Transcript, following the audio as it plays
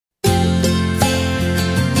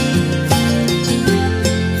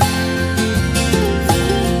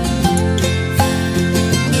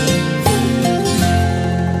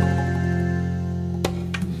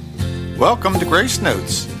welcome to Grace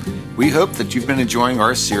Notes. We hope that you've been enjoying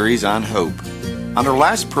our series on hope. On our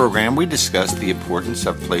last program, we discussed the importance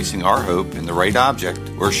of placing our hope in the right object,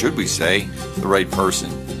 or should we say, the right person.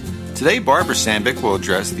 Today, Barbara Sandbek will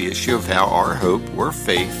address the issue of how our hope, or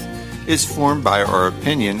faith, is formed by our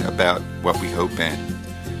opinion about what we hope in.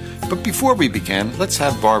 But before we begin, let's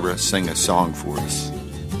have Barbara sing a song for us.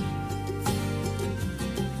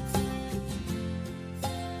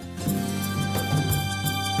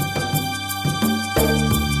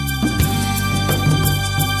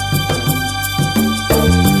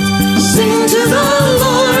 Sing to the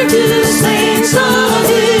Lord, you saints of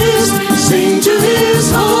His. Sing to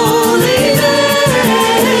His holy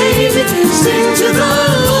name. Sing to the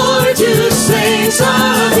Lord, you saints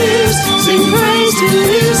of His. Sing praise to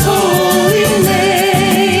His holy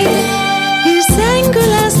name. His anger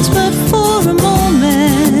lasts but for a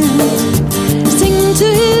moment. Sing to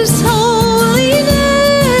His holy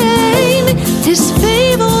name. His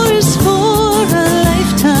favor is for a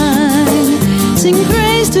lifetime. Sing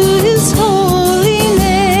praise to His holy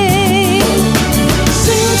name.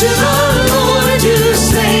 Sing to the Lord, you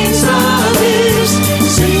saints of His.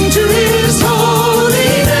 Sing to His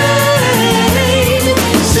holy name.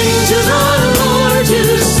 Sing to the Lord,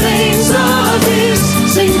 you saints of His.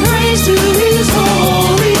 Sing praise to His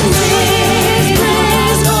holy name.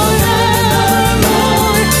 Praise the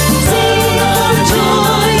Lord. Sing of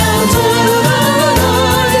joy unto the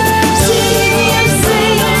Lord. Sing and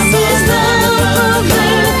sing His love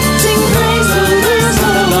proclaim. Sing praise to His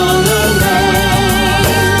holy name.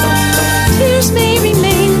 Tears may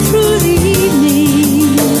remain through the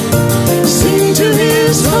evening. Sing to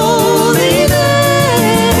His holy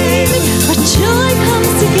name. But joy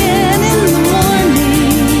comes again in the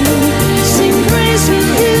morning. Sing praise to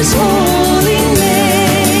His holy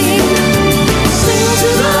name. Sing to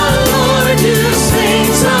the Lord, you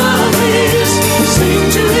saints of His. Sing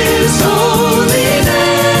to His holy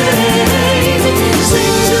name.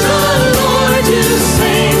 Sing to the Lord, you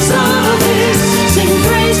saints of His. Sing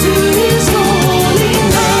praise to His holy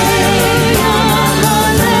name.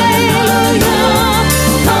 Hallelujah,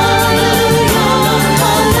 hallelujah, hallelujah,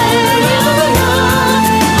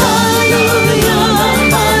 hallelujah,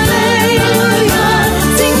 hallelujah.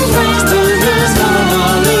 Sing praise to His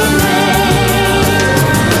holy name.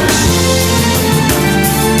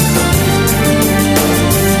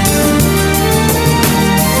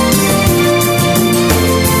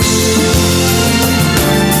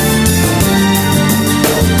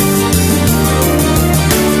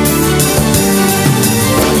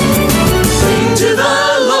 Sing to the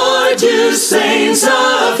Lord, you saints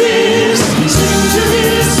of His. Sing to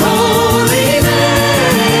His holy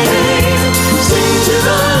name. Sing to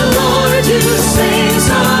the Lord, you saints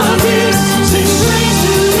of His. Sing praise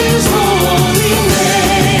to His holy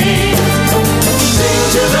name. Sing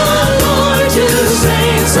to the Lord, you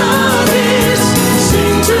saints of His.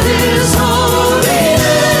 Sing to His holy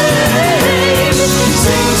name.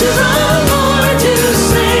 Sing to the Lord, you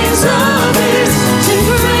saints of His. Sing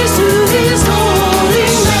praise to His holy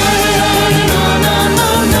name. Na na na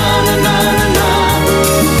na na na na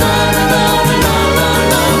na na na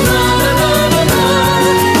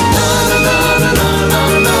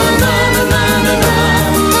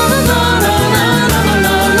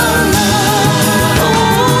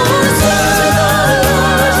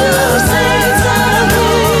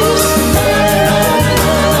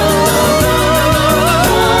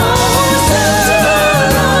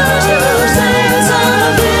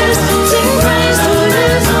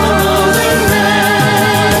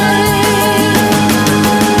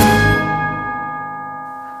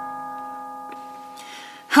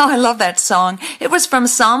Oh, I love that song. It was from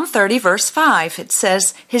Psalm 30, verse 5. It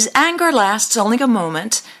says, His anger lasts only a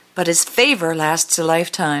moment, but His favor lasts a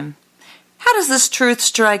lifetime. How does this truth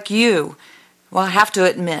strike you? Well, I have to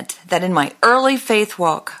admit that in my early faith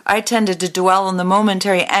walk, I tended to dwell on the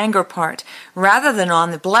momentary anger part rather than on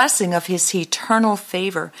the blessing of His eternal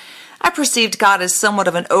favor. I perceived God as somewhat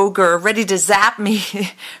of an ogre, ready to zap me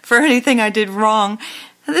for anything I did wrong.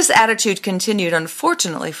 This attitude continued,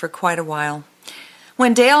 unfortunately, for quite a while.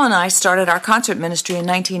 When Dale and I started our concert ministry in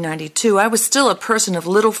 1992, I was still a person of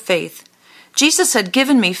little faith. Jesus had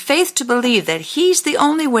given me faith to believe that He's the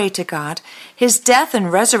only way to God. His death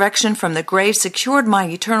and resurrection from the grave secured my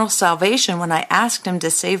eternal salvation when I asked Him to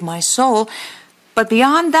save my soul. But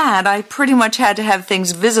beyond that, I pretty much had to have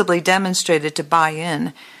things visibly demonstrated to buy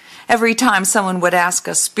in. Every time someone would ask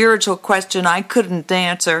a spiritual question I couldn't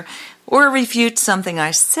answer, or refute something I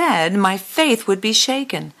said, my faith would be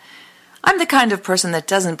shaken. I'm the kind of person that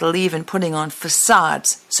doesn't believe in putting on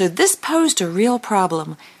facades, so this posed a real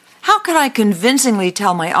problem. How could I convincingly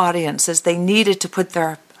tell my audiences they needed to put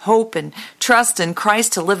their hope and trust in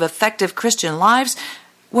Christ to live effective Christian lives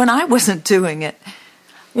when I wasn't doing it?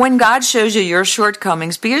 When God shows you your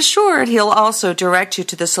shortcomings, be assured He'll also direct you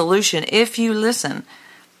to the solution if you listen.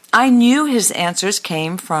 I knew His answers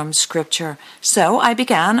came from Scripture, so I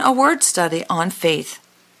began a word study on faith.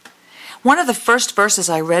 One of the first verses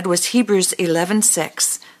I read was Hebrews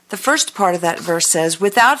 11:6. The first part of that verse says,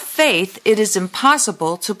 "Without faith it is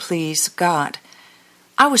impossible to please God."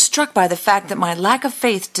 I was struck by the fact that my lack of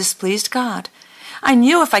faith displeased God. I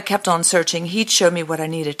knew if I kept on searching, He'd show me what I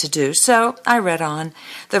needed to do, so I read on.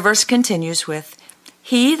 The verse continues with,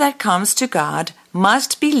 "He that comes to God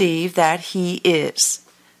must believe that He is."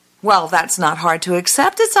 Well, that's not hard to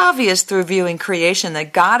accept. It's obvious through viewing creation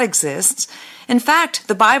that God exists. In fact,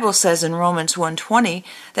 the Bible says in Romans 1:20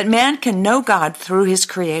 that man can know God through His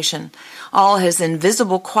creation. All His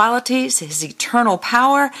invisible qualities, His eternal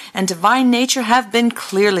power, and divine nature have been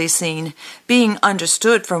clearly seen, being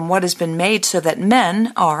understood from what has been made so that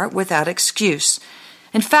men are without excuse.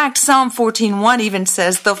 In fact, Psalm 14:1 even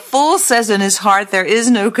says, "The fool says in his heart, there is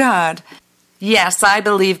no God." Yes, I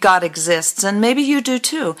believe God exists, and maybe you do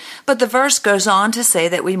too, but the verse goes on to say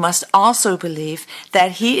that we must also believe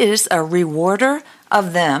that He is a rewarder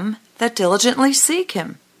of them that diligently seek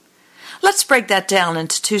Him. Let's break that down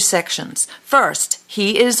into two sections. First,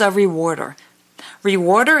 He is a rewarder.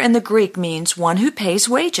 Rewarder in the Greek means one who pays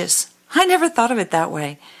wages. I never thought of it that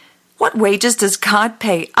way. What wages does God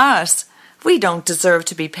pay us? We don't deserve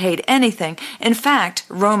to be paid anything. In fact,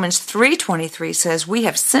 Romans 3:23 says we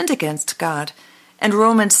have sinned against God. And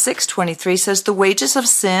Romans 6:23 says the wages of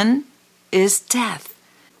sin is death.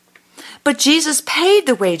 But Jesus paid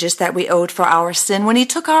the wages that we owed for our sin when He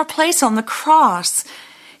took our place on the cross.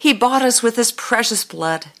 He bought us with His precious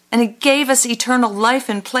blood, and He gave us eternal life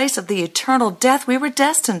in place of the eternal death we were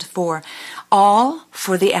destined for, all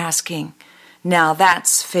for the asking. Now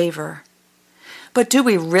that's favor. But do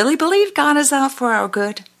we really believe God is out for our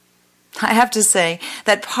good? I have to say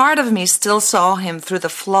that part of me still saw Him through the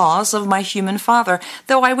flaws of my human father,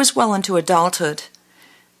 though I was well into adulthood.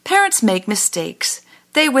 Parents make mistakes.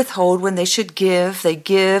 They withhold when they should give. They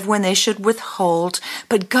give when they should withhold.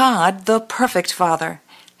 But God, the perfect Father,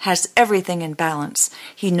 has everything in balance.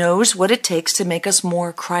 He knows what it takes to make us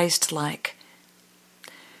more Christ-like.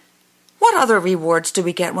 What other rewards do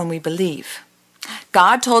we get when we believe?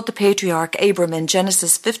 God told the patriarch Abram in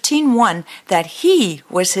Genesis 15:1 that He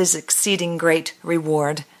was his exceeding great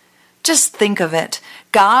reward. Just think of it.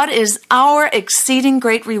 God is our exceeding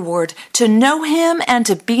great reward. To know Him and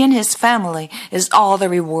to be in His family is all the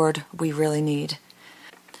reward we really need.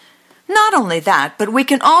 Not only that, but we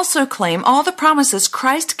can also claim all the promises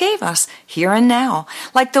Christ gave us here and now,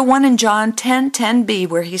 like the one in John 10:10b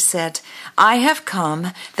where He said, "I have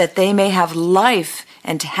come that they may have life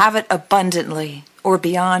and have it abundantly," or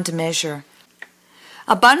beyond measure.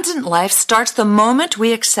 Abundant life starts the moment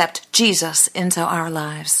we accept Jesus into our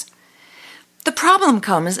lives. The problem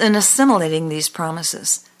comes in assimilating these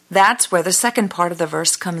promises. That's where the second part of the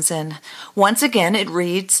verse comes in. Once again, it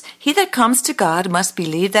reads, "He that comes to God must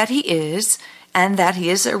believe that He is, and that He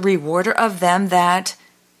is a rewarder of them that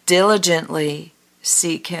diligently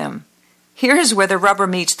seek Him." Here's where the rubber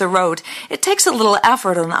meets the road. It takes a little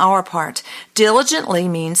effort on our part. Diligently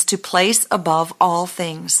means to place above all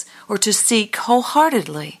things, or to seek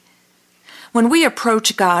wholeheartedly. When we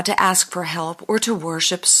approach God to ask for help, or to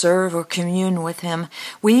worship, serve, or commune with Him,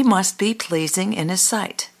 we must be pleasing in His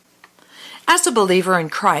sight. As a believer in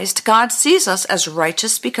Christ, God sees us as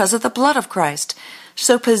righteous because of the blood of Christ.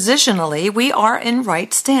 So positionally, we are in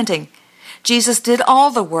right standing. Jesus did all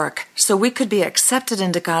the work so we could be accepted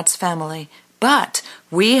into God's family, but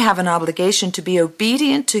we have an obligation to be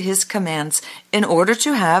obedient to His commands in order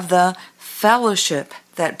to have the fellowship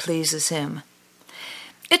that pleases Him.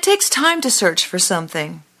 It takes time to search for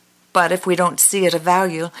something, but if we don't see it of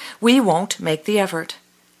value, we won't make the effort.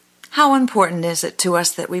 How important is it to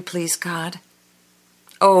us that we please God?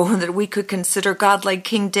 Oh, that we could consider God like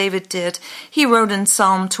King David did. He wrote in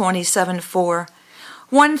Psalm 27:4,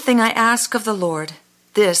 "One thing I ask of the Lord,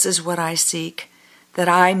 this is what I seek, that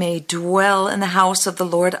I may dwell in the house of the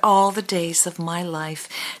Lord all the days of my life,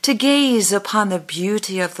 to gaze upon the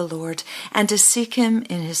beauty of the Lord and to seek Him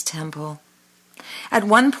in His temple." At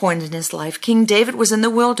one point in his life, King David was in the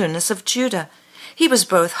wilderness of Judah. He was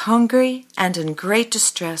both hungry and in great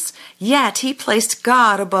distress, yet he placed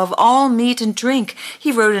God above all meat and drink.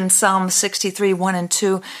 He wrote in Psalm 63:1 and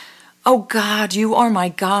 2, "O God, you are my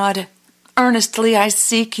God. Earnestly I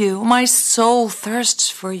seek you. My soul thirsts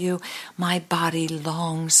for you. My body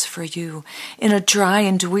longs for you in a dry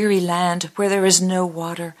and weary land where there is no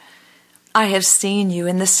water. I have seen you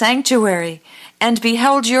in the sanctuary and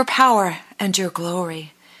beheld your power and your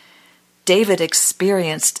glory. David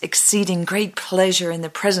experienced exceeding great pleasure in the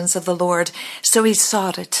presence of the Lord, so he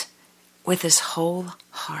sought it with his whole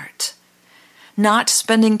heart. Not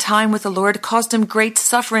spending time with the Lord caused him great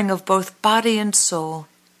suffering of both body and soul.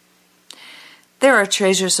 There are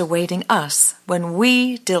treasures awaiting us when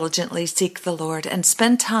we diligently seek the Lord and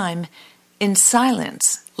spend time in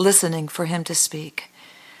silence listening for him to speak.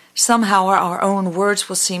 Somehow our own words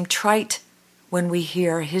will seem trite when we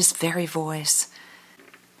hear his very voice.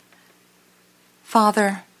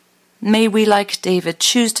 Father, may we, like David,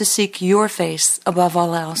 choose to seek your face above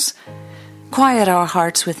all else. Quiet our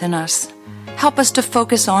hearts within us. Help us to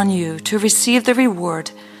focus on you, to receive the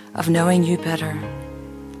reward of knowing you better.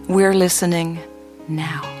 We're listening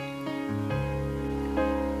now.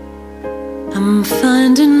 I'm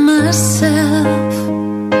finding myself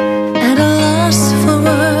at a loss for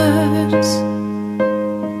words,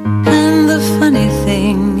 and the funny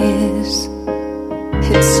thing is,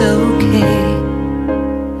 it's okay.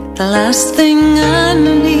 The last thing I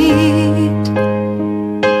need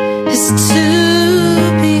is to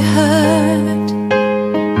be heard,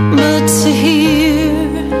 but to hear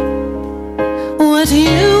what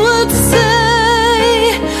you would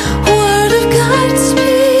say. Word of God,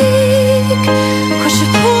 speak. Would you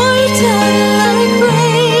pour down like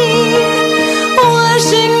rain,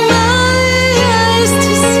 washing my eyes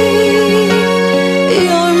to see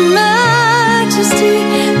your majesty,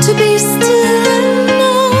 to be still and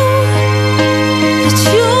know that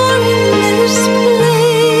you're in this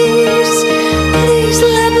place. Please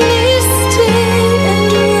let me stay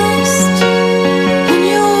and rest in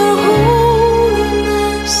your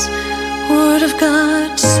holiness. Word of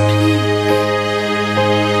God, speak.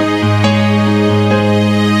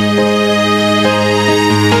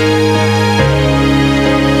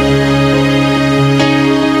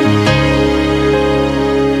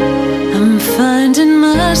 I'm finding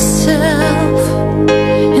myself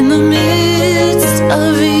in the midst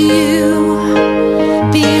of you,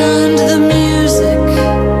 beyond the music,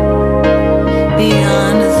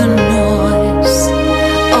 beyond the noise.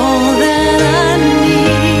 All that I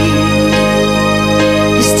need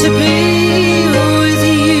is to be with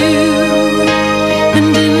you,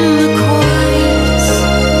 and in the quiet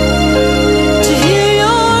to hear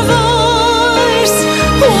your voice.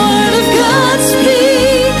 Word of God,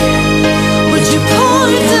 speak. Would you pour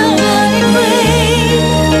down like rain,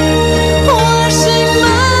 washing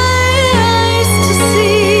my eyes to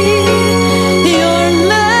see your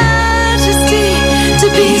majesty, to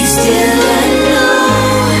be still and know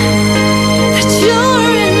that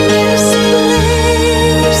you're in this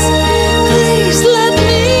place. Please let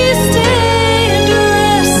me stay and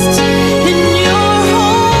rest in your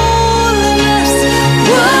holiness.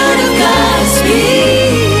 Word of God,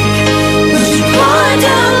 speak. Would you pour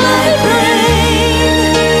down like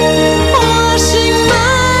rain, washing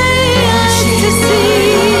my eyes to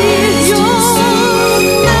see your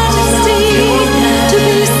majesty, to be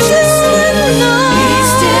still and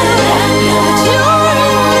know that you're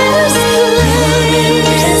in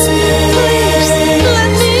this place. Please let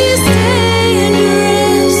me stay and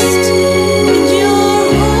rest in your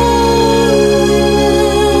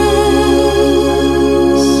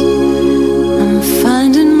holiness. I'm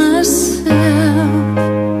finding myself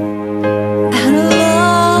at a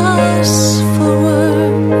loss for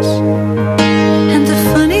words, and the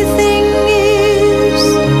funny thing is,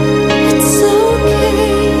 it's okay.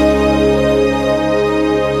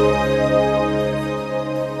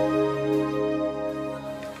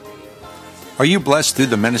 Are you blessed through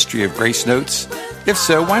the ministry of Grace Notes? If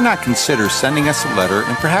so, why not consider sending us a letter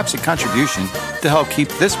and perhaps a contribution to help keep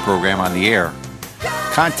this program on the air?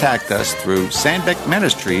 Contact us through Sandbek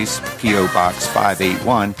Ministries, P.O. Box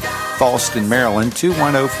 581, Fallston, Maryland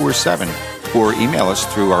 21047, or email us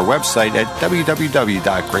through our website at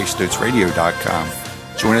www.gracenotesradio.com.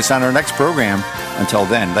 Join us on our next program. Until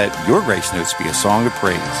then, let your Grace Notes be a song of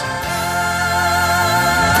praise.